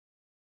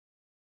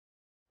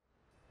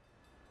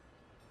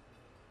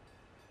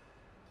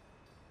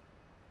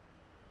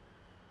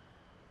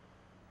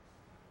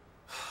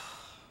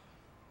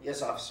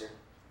Yes, officer.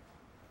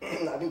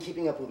 I've been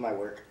keeping up with my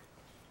work.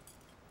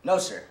 No,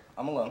 sir.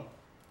 I'm alone.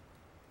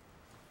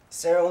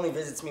 Sarah only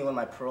visits me when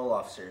my parole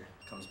officer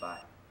comes by.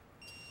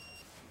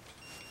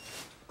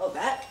 Oh,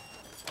 that?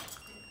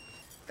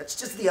 That's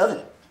just the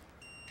oven.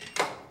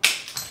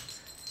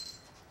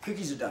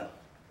 Cookies are done.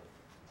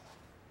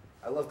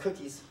 I love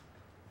cookies.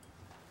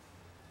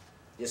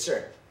 Yes,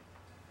 sir.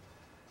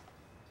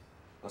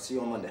 I'll see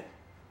you on Monday.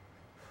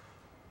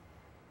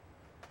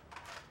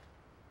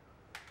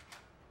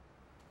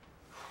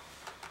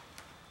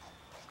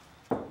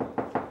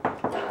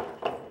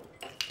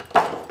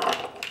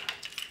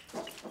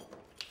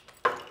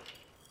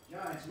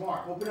 Yeah, it's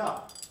Mark. Open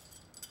up.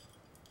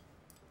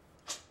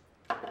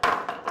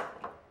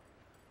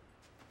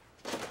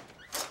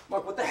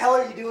 Mark, what the hell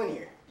are you doing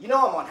here? You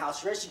know I'm on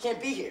house arrest. You can't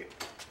be here.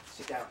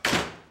 Sit down.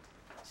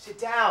 Sit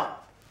down.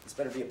 This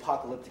better be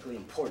apocalyptically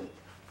important.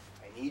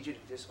 I need you to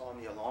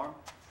disarm the alarm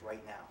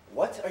right now.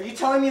 What? Are you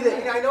telling me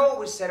that... I know it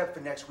was set up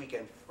for next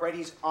weekend.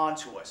 Freddy's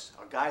onto us.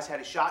 Our guys had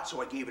a shot,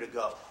 so I gave it a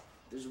go.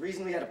 There's a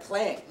reason we had a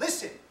plan.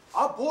 Listen,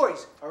 our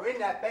boys are in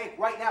that bank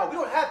right now. We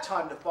don't have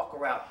time to fuck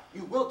around.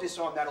 You will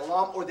disarm that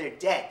alarm or they're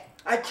dead.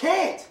 I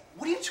can't!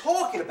 What are you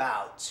talking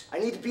about? I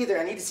need to be there.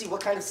 I need to see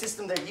what kind of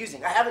system they're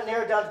using. I haven't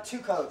narrowed down to 2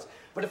 codes,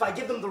 but if I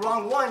give them the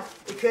wrong one,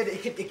 it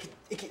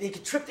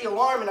could trip the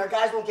alarm and our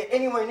guys won't get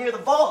anywhere near the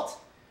vault.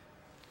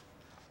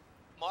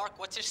 Mark,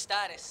 what's your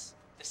status?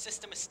 The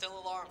system is still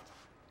alarmed.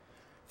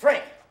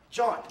 Frank,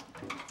 John,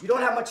 you don't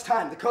have much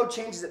time. The code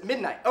changes at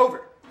midnight.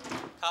 Over.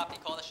 Copy.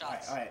 Call the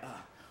shots. All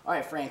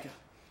right, Frank.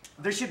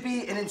 There should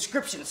be an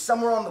inscription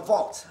somewhere on the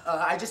vault.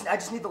 I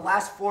just need the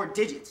last 4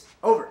 digits.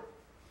 Over.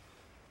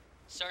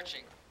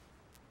 Searching.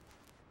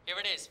 Here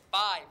it is.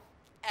 5X90.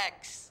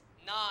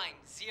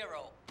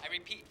 I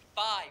repeat,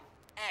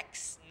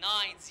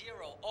 5X90.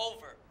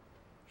 Over.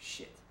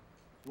 Shit.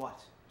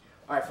 What?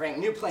 All right, Frank,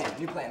 new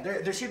plan.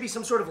 There should be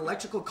some sort of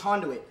electrical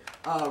conduit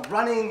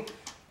running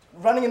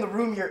in the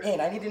room you're in.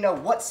 I need to know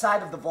what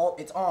side of the vault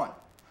it's on.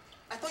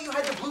 I thought you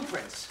had the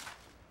blueprints.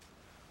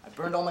 I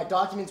burned all my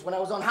documents when I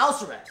was on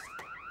house arrest.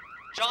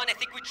 John, I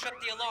think we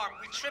tripped the alarm.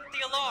 We tripped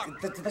the alarm.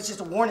 That's just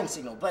a warning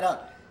signal,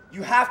 but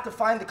you have to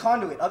find the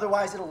conduit,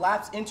 otherwise it'll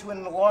lapse into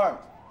an alarm.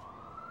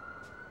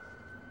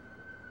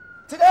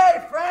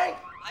 Today, Frank!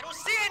 I don't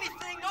see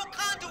anything. No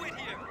conduit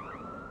here.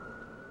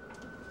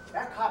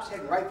 That cop's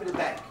heading right for the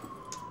bank.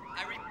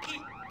 I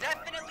repeat,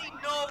 definitely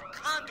no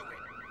conduit.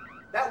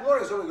 That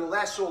warning's only gonna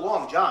last so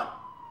long, John.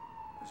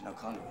 There's no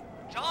conduit.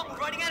 John, we're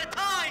running out of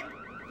time.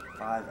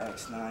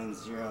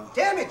 5X90.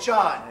 Damn it,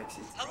 John!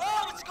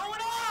 Hello, what's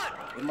going on?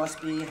 It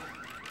must be...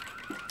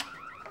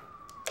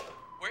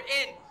 We're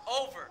in.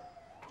 Over.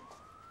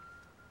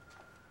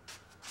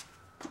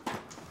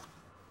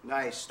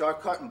 Nice.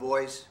 Start cutting,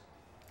 boys.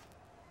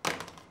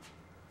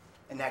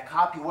 And that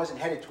cop, he wasn't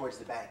headed towards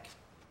the bank.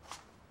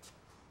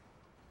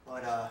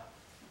 But,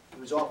 he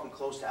was awfully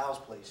close to Al's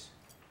place.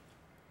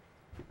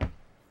 What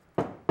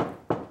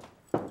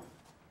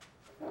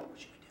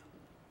should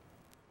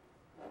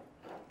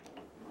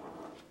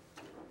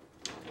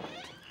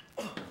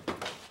we do?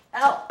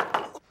 Al!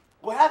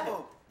 What happened?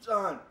 Oh,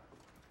 John,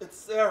 it's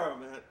Sarah,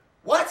 man.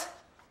 What?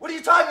 What are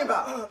you talking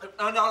about? I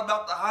found out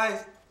about the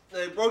heist.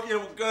 They broke in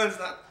with guns.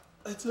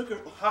 They took her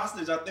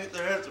hostage. I think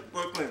they're headed to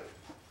Brooklyn.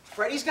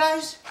 Freddy's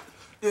guys?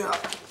 Yeah.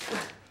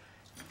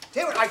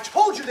 Damn it, I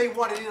told you they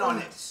wanted in on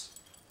this.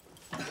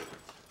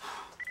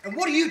 And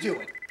what are you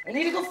doing? I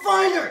need to go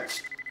find her!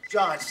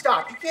 John,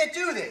 stop. You can't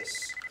do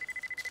this.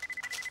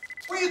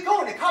 Where are you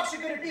going? The cops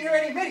are going to be here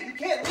any minute. You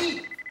can't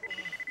leave.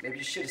 Maybe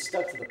you should have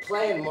stuck to the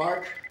plan,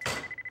 Mark.